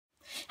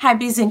Hi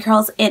Beauties and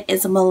Curls, it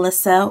is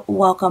Melissa.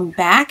 Welcome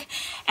back.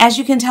 As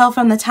you can tell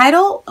from the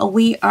title,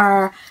 we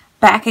are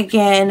back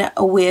again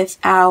with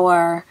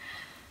our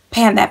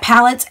Pan That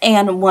palettes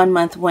and 1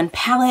 month 1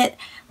 palette.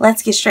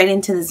 Let's get straight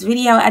into this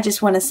video. I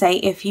just want to say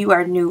if you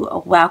are new,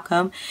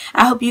 welcome.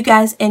 I hope you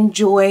guys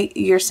enjoy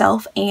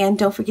yourself and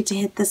don't forget to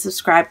hit the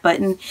subscribe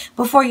button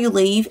before you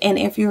leave. And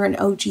if you're an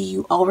OG,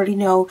 you already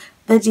know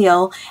the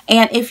deal.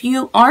 And if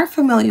you aren't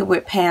familiar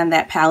with Pan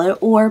That palette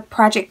or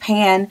Project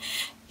Pan,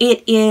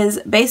 it is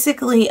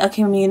basically a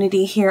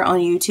community here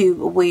on YouTube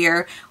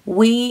where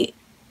we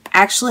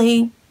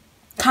actually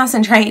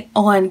concentrate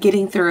on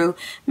getting through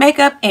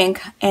makeup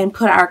and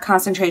put our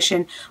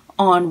concentration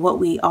on what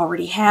we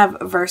already have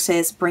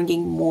versus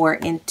bringing more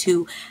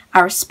into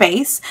our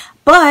space.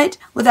 But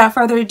without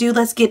further ado,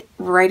 let's get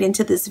right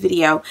into this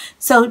video.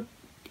 So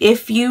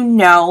if you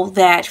know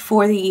that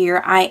for the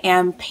year I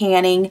am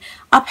panning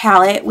a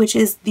palette, which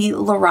is the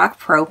Lorac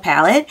Pro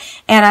palette,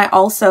 and I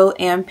also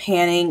am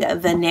panning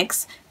the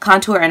NYX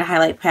Contour and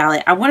Highlight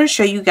palette. I want to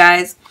show you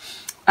guys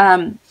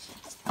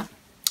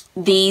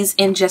these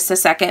in just a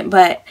second,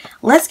 but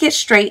let's get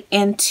straight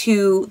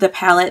into the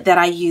palette that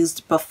I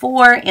used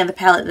before and the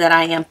palette that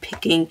I am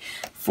picking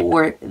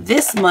for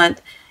this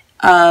month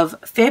of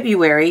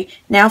February.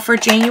 Now for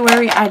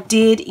January, I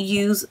did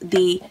use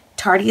the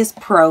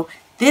Tarteist Pro.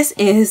 This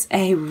is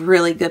a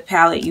really good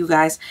palette, you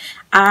guys.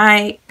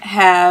 I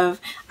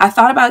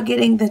thought about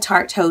getting the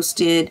Tarte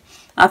Toasted.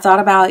 I thought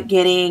about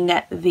getting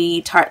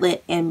the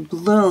Tartelette in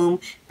Bloom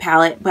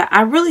palette, but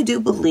I really do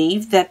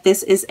believe that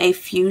this is a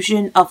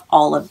fusion of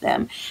all of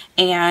them.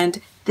 And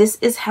this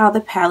is how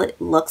the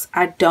palette looks.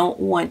 I don't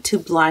want to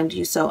blind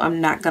you, so I'm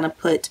not going to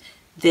put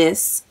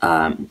this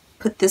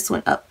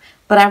one up.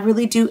 But I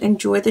really do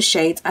enjoy the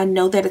shades. I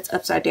know that it's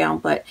upside down,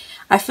 but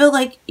I feel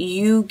like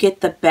you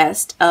get the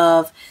best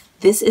of.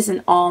 This is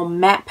an all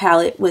matte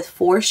palette with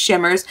 4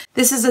 shimmers.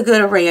 This is a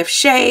good array of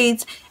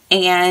shades,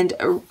 and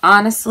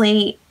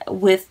honestly,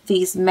 with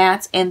these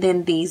mattes and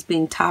then these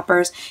being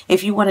toppers,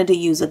 if you wanted to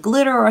use a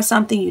glitter or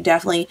something, you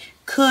definitely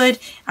could.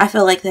 I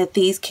feel like that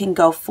these can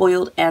go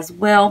foiled as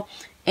well.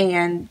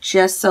 And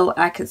just so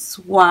I could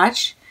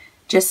swatch,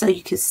 just so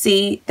you could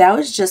see, that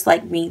was just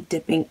like me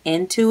dipping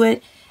into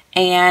it.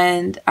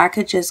 And I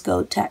could just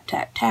go tap,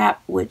 tap,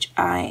 tap, which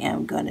I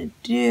am going to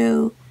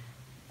do.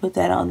 Put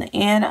that on the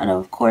end, and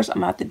of course I'm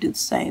going to have to do the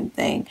same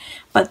thing.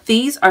 But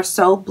these are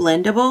so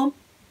blendable,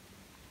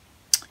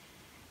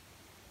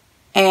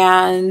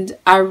 and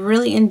I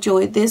really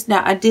enjoyed this.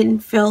 Now I didn't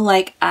feel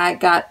like I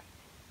got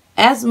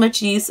as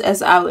much use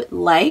as I would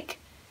like,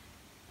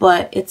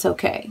 but it's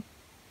okay.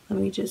 Let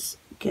me just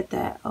get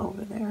that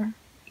over there.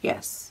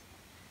 Yes,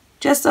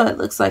 just so it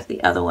looks like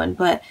the other one.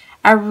 But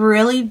I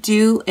really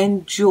do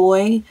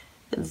enjoy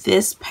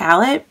this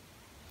palette.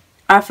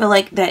 I feel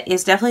like that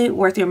is definitely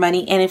worth your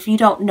money. And if you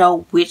don't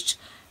know which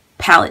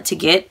palette to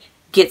get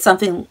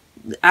something,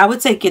 I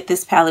would say get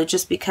this palette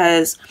just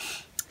because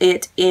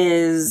it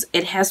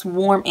has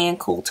warm and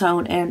cool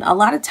tone. And a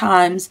lot of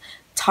times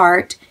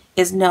Tarte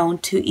is known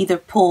to either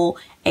pull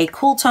a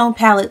cool tone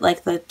palette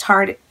like the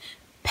Tarte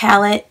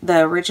palette, the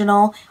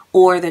original,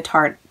 or the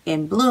Tarte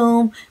in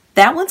Bloom.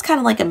 That one's kind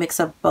of like a mix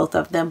of both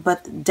of them,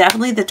 but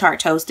definitely the Tarte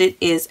Toasted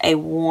is a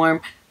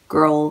warm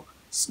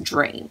girl's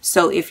dream.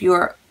 So if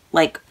you're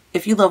like,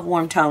 if you love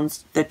warm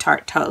tones, the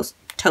Tarte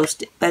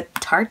Toasted, the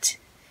Tarte,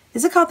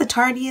 is it called the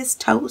Tarteist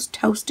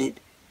Toasted?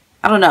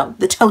 I don't know,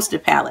 the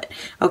Toasted palette,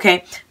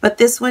 okay? But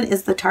this one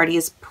is the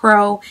Tarteist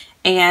Pro,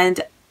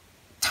 and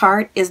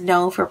Tarte is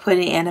known for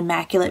putting an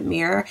immaculate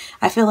mirror.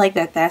 I feel like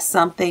that's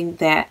something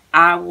that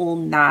I will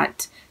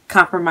not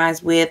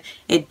compromise with.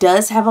 It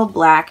does have a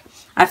black.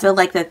 I feel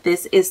like that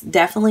this is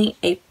definitely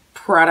a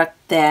product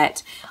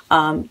that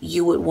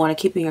you would want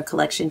to keep in your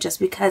collection just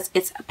because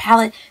it's a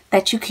palette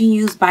that you can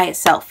use by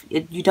itself.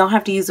 You don't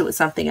have to use it with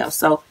something else.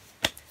 So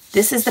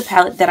this is the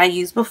palette that I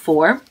used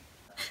before.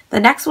 The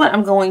next one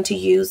I'm going to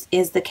use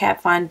is the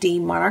Kat Von D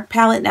Monarch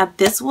palette. Now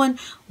this one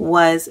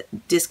was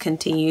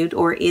discontinued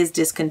or is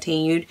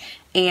discontinued,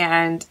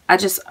 and I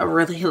just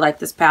really like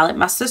this palette.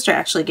 My sister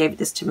actually gave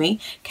this to me,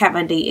 Kat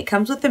Von D. It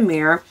comes with a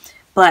mirror.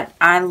 But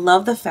I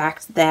love the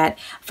fact that,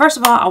 first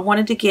of all, I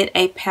wanted to get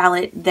a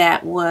palette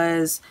that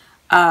was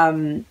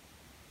from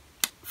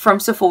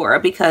Sephora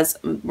because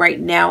right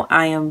now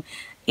I am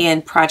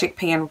in Project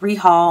Pan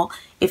rehaul.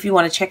 If you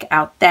want to check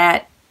out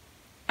that,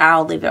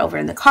 I'll leave it over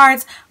in the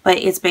cards. But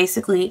it's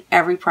basically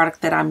every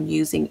product that I'm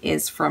using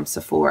is from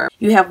Sephora.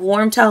 You have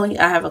warm tone,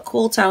 I have a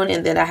cool tone,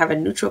 and then I have a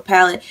neutral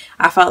palette.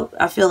 I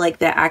feel like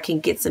that I can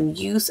get some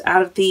use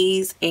out of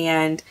these,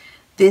 and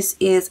this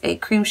is a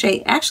cream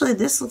shade. Actually,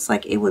 this looks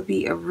like it would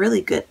be a really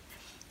good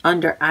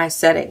under eye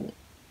setting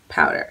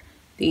powder.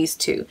 These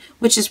two,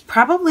 which is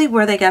probably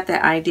where they got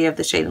the idea of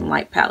the Shade and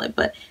Light palette.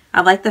 But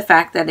I like the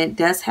fact that it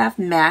does have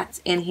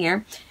mattes in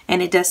here,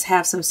 and it does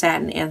have some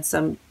satin and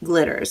some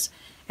glitters.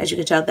 As you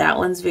can tell, that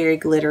one's very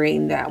glittery,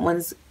 and that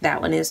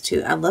one is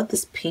too. I love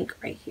this pink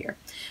right here.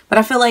 But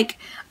I feel like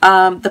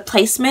the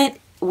placement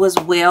was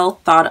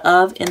well thought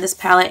of in this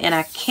palette, and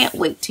I can't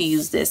wait to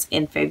use this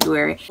in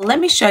February. Let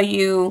me show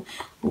you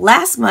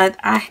last month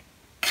I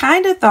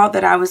kind of thought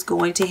that I was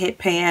going to hit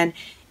pan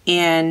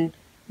in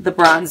the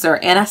bronzer,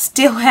 and I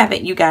still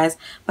haven't, you guys,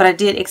 but I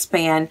did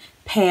expand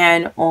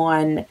pan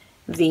on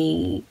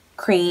the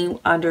cream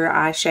under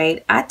eye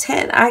shade.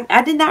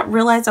 I did not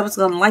realize I was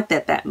going to like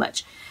that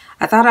much.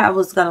 I thought I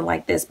was going to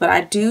like this, but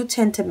I do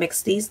tend to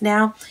mix these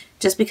now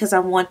just because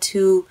I'm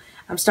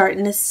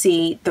starting to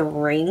see the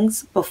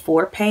rings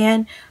before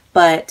pan.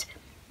 But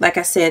like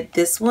I said,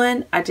 this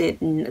one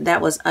that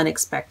was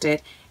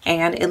unexpected,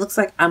 and it looks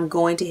like I'm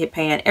going to hit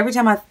pan. Every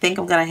time I think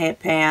I'm going to hit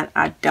pan,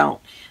 I don't.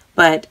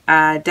 But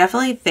I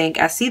definitely think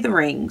I see the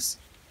rings.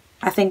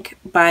 I think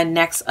by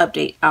next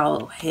update,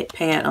 I'll hit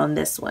pan on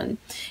this one.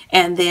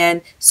 And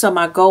then, so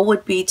my goal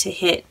would be to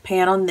hit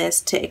pan on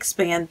this, to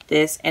expand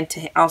this, and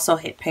to also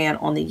hit pan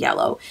on the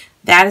yellow.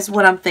 That is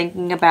what I'm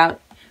thinking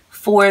about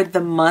for the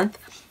month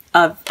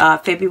of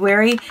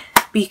February,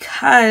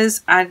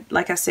 because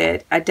like I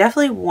said, I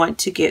definitely want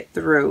to get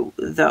through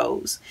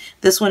those.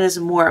 This one is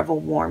more of a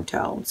warm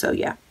tone. So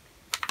yeah,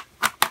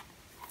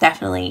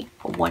 definitely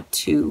want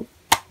to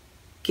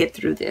get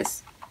through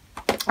this.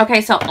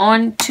 Okay, so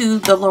on to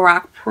the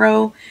Lorac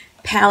Pro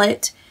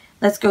palette.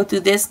 Let's go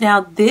through this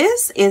now.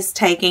 This is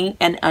taking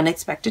an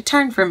unexpected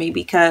turn for me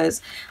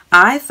because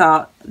I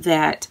thought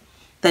that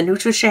the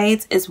neutral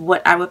shades is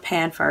what I would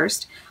pan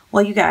first.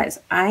 Well, you guys,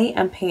 I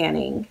am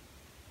panning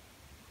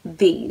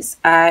these.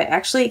 I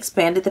actually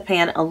expanded the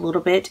pan a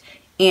little bit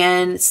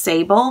in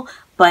Sable,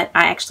 but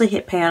I actually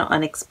hit pan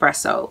on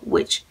Espresso,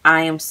 which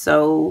I am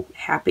so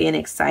happy and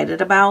excited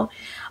about.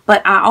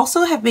 But I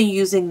also have been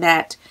using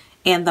that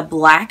and the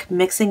black,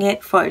 mixing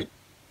it for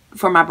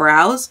my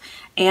brows,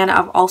 and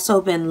I've also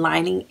been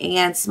lining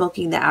and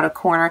smoking the outer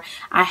corner.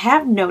 I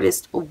have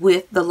noticed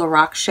with the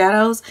Lorac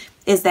shadows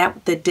is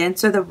that the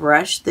denser the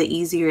brush, the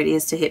easier it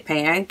is to hit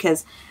pan,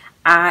 because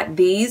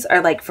these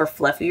are like for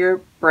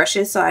fluffier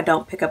brushes, so I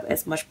don't pick up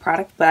as much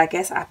product, but I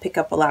guess I pick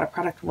up a lot of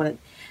product when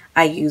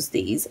I use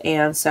these.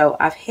 And so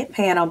I've hit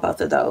pan on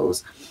both of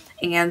those,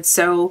 and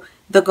so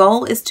the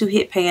goal is to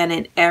hit pan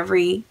in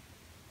every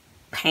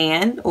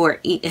pan or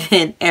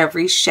in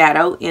every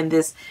shadow in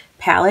this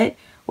palette,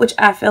 which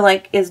I feel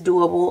like is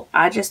doable.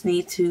 I just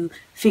need to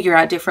figure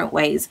out different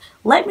ways.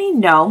 Let me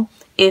know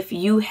if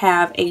you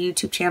have a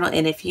YouTube channel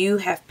and if you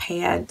have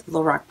panned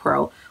Lorac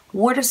Pro,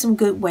 what are some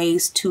good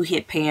ways to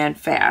hit pan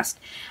fast?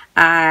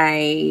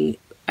 I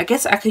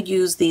guess I could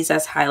use these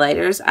as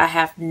highlighters. I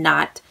have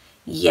not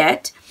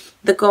yet.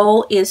 The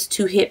goal is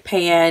to hit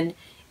pan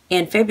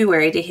in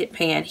February, to hit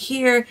pan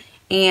here,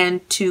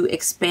 and to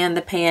expand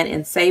the pan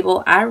in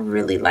Sable. I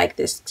really like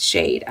this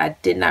shade. I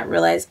did not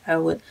realize I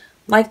would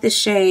like this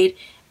shade,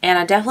 and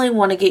I definitely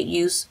want to get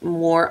used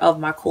more of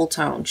my cool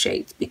tone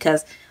shades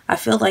because I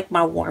feel like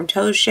my warm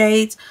tone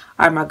shades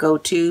are my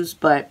go-tos.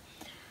 But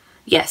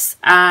yes,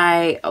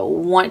 I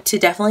want to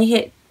definitely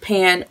hit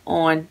pan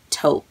on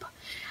taupe,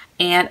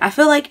 and I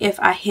feel like if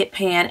I hit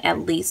pan at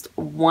least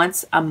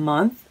once a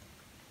month,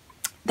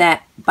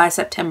 that by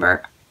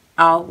September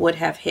I would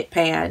have hit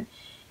pan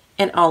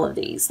in all of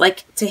these,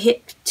 like to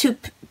hit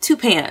two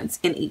pans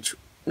in each,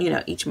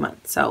 each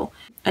month. So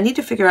I need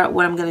to figure out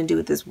what I'm going to do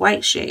with this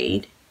white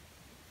shade.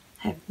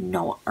 I have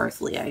no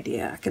earthly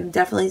idea. I can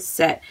definitely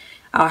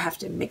I'll have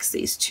to mix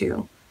these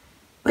two.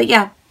 But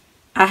yeah,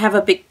 I have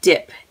a big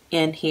dip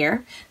in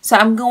here. So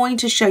I'm going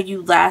to show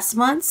you last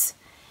month's,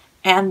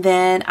 and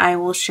then I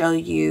will show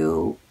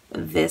you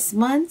this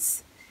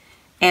month's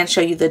and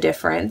show you the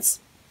difference.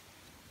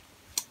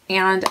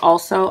 And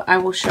also I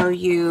will show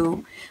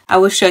you the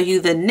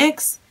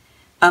NYX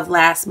of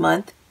last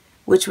month,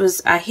 which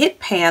was, I hit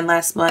pan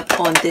last month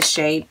on this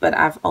shade, but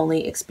I've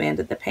only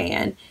expanded the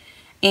pan.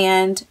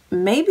 And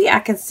maybe I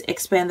can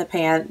expand the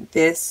pan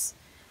this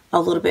a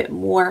little bit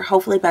more.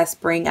 Hopefully by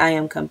spring I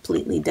am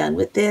completely done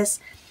with this.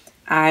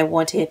 I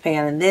want to hit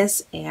pan in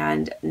this,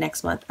 and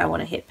next month I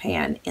want to hit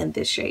pan in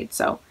this shade.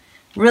 So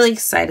really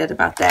excited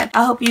about that.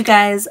 I hope you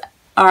guys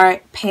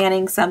are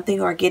panning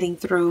something or getting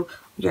through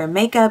your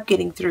makeup,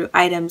 getting through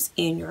items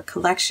in your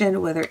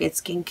collection, whether it's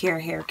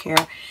skincare, hair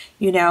care,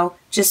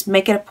 just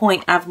make it a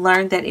point. I've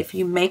learned that if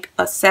you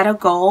set a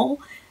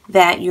goal,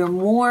 that you're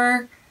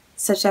more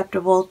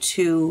susceptible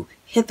to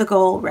hit the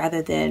goal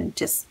rather than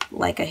just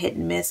like a hit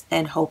and miss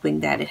and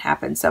hoping that it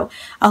happens. So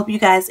I hope you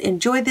guys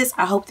enjoyed this.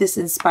 I hope this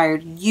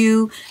inspired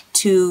you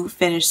to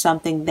finish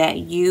something that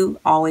you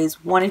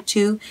always wanted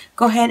to.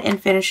 Go ahead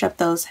and finish up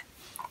those,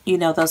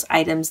 those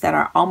items that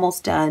are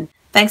almost done.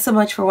 Thanks so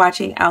much for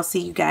watching. I'll see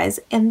you guys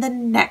in the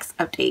next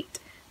update.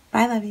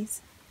 Bye, lovies.